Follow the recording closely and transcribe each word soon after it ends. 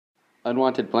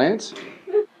Unwanted plants?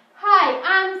 Hi,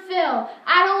 I'm Phil.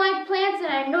 I don't like plants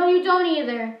and I know you don't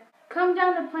either. Come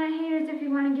down to Plant Haters if you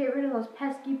want to get rid of those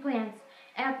pesky plants.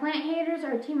 At Plant Haters,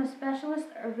 our team of specialists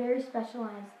are very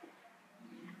specialized.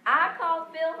 I called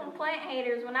Phil from Plant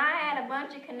Haters when I had a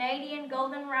bunch of Canadian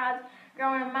goldenrods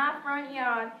growing in my front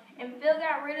yard, and Phil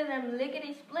got rid of them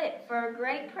lickety-split for a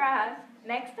great price.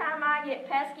 Next time I get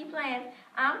pesky plants,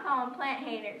 I'm calling Plant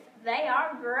Haters. They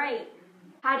are great.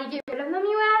 How do you get rid of them,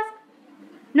 you ask?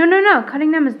 No.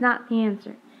 Cutting them is not the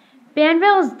answer.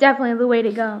 Banville is definitely the way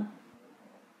to go.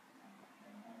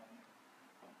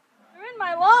 You're in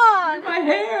my lawn. My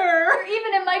hair. You're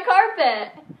even in my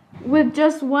carpet. With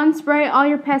just one spray, all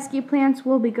your pesky plants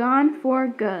will be gone for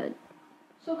good.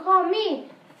 So call me,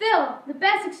 Phil, the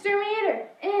best exterminator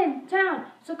in town.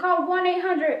 So call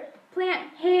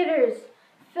 1-800-PLANT-HATERS.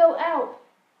 Phil out.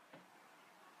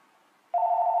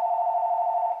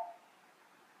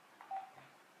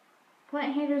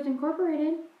 Plant Haters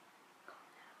Incorporated.